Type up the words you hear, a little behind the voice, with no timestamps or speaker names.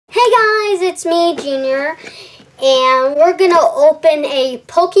it's me, Junior, and we're gonna open a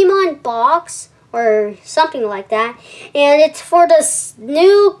Pokemon box or something like that, and it's for this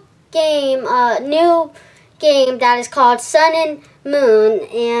new game that is called Sun and Moon,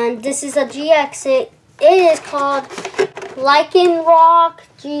 and this is a GX. It is called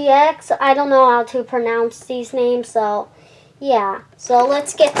LycanrocGX. I don't know how to pronounce these names, so yeah. So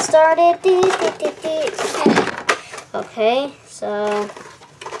let's get started. Okay, so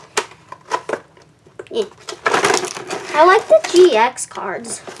yeah. I like the GX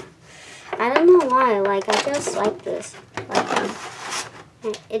cards. I don't know why. I just like this.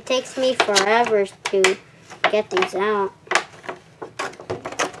 It takes me forever to get these out.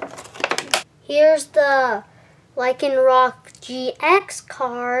 Here's the LycanrocGX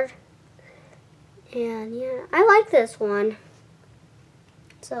card. And yeah, I like this one.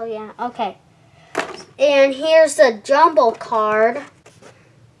 So yeah, okay. And here's the jumbo card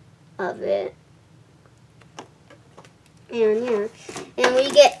of it. And yeah, and we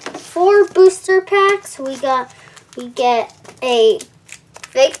get 4 booster packs. We get a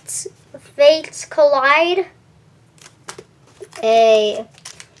Fates Collide, a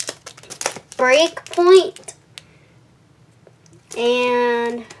Breakpoint,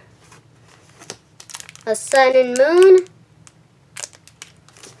 and a Sun and Moon,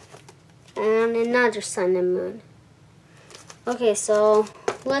 and another Sun and Moon. Okay, so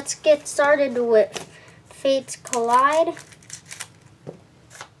let's get started with Fates Collide.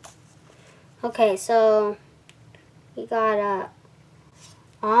 Okay, so we got a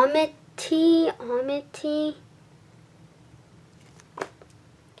Amity,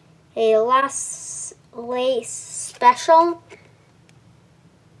 a Last Lace Special,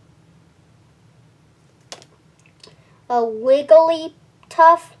 a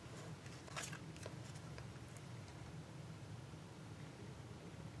Wigglytuff,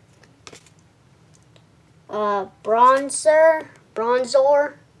 a Bronzor,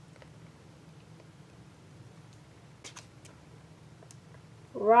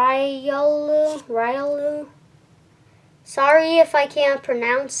 Riolu. Sorry if I can't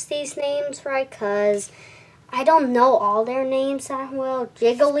pronounce these names right, because I don't know all their names that well.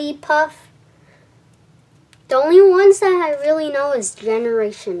 Jigglypuff. The only ones that I really know is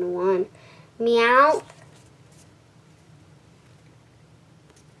Generation 1. Meow.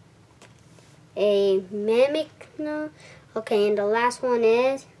 A Mimikno. Okay, and the last one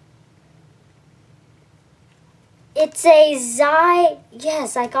is... It's a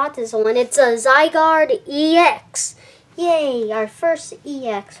yes, I got this one. It's a Zygarde EX. Yay, our first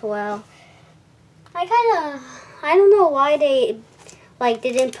EX. Well, I don't know why they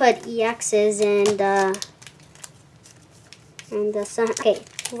didn't put EXs in the sun. Okay,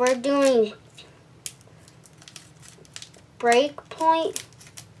 we're doing Breakpoint.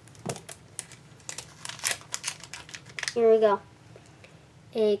 Here we go.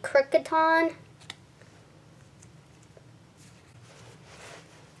 A Kricketon.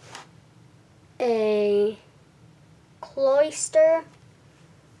 A Cloyster,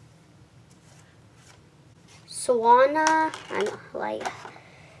 Swanna, I don't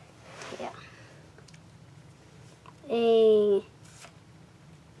yeah, a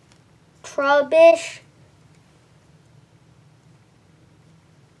Trubbish,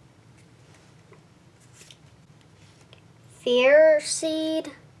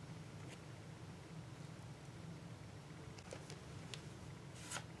 Fearseed,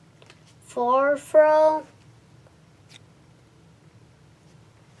 Forfro,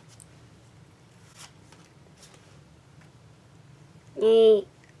 a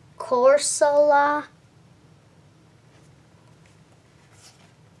Corsola,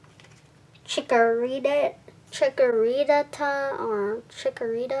 Chikorita,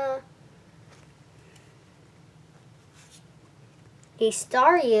 a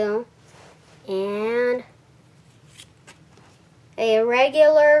Staryu, and a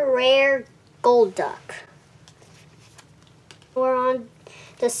regular rare Golduck. We're on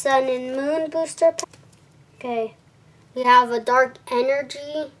the Sun and Moon booster pack. Okay, we have a Dark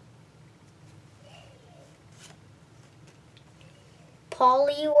Energy,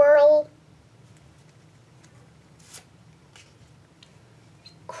 Poliwhirl,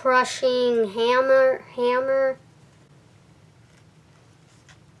 Crushing Hammer,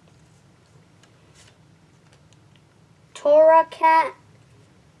 Torracat,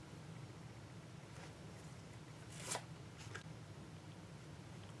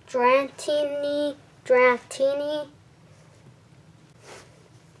 Dratini,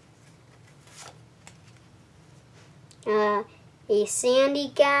 a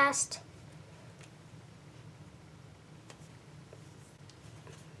Sandygast,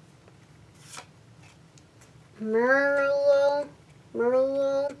 Merlot.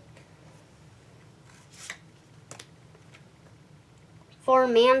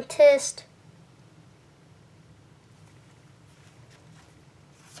 Formantist.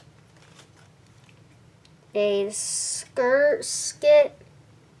 A skit.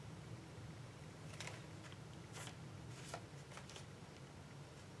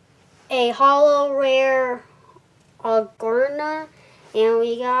 A hollow rare Agurna, and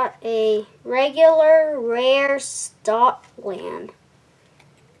we got a regular rare Stockland.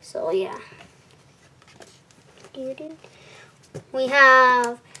 So yeah. We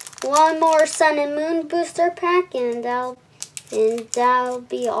have one more Sun and Moon booster pack, and that'll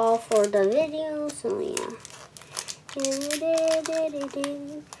be all for the video. So yeah.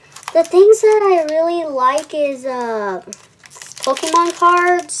 The things that I really like is Pokemon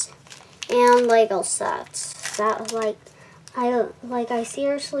cards and Lego sets. That I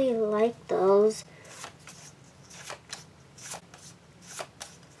seriously like those.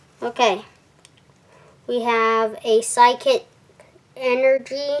 Okay. We have a Psychic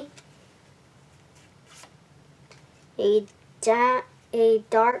Energy, a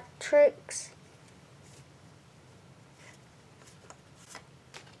Dark Tricks,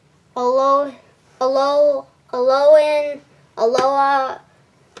 Aloha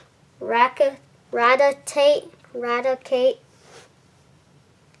Raticate,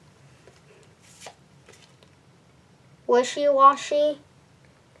 Wishy Washy,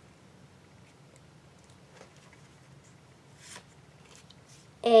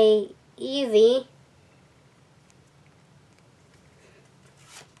 a Eevee,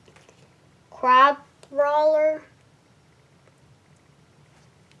 Crab Brawler,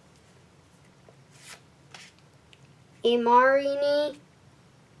 a Marini,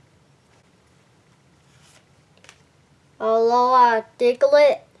 Aloha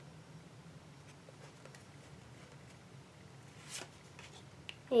Diglett,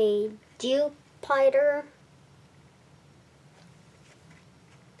 a Jupiter,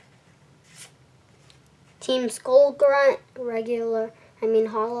 Team Skull Grunt,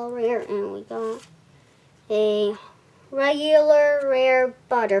 hollow rare, and we got a regular rare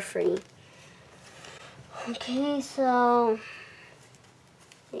Butterfree. Okay, so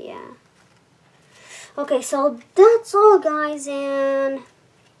yeah. Okay, so that's all, guys, and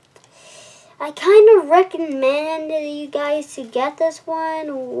I kind of recommend you guys to get this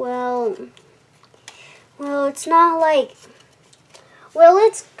one. Well, it's not like,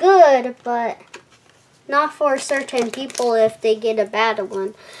 it's good, but not for certain people if they get a bad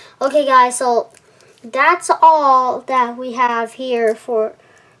one. Okay, guys, so that's all that we have here for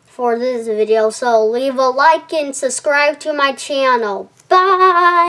this video. So leave a like and subscribe to my channel. Bye!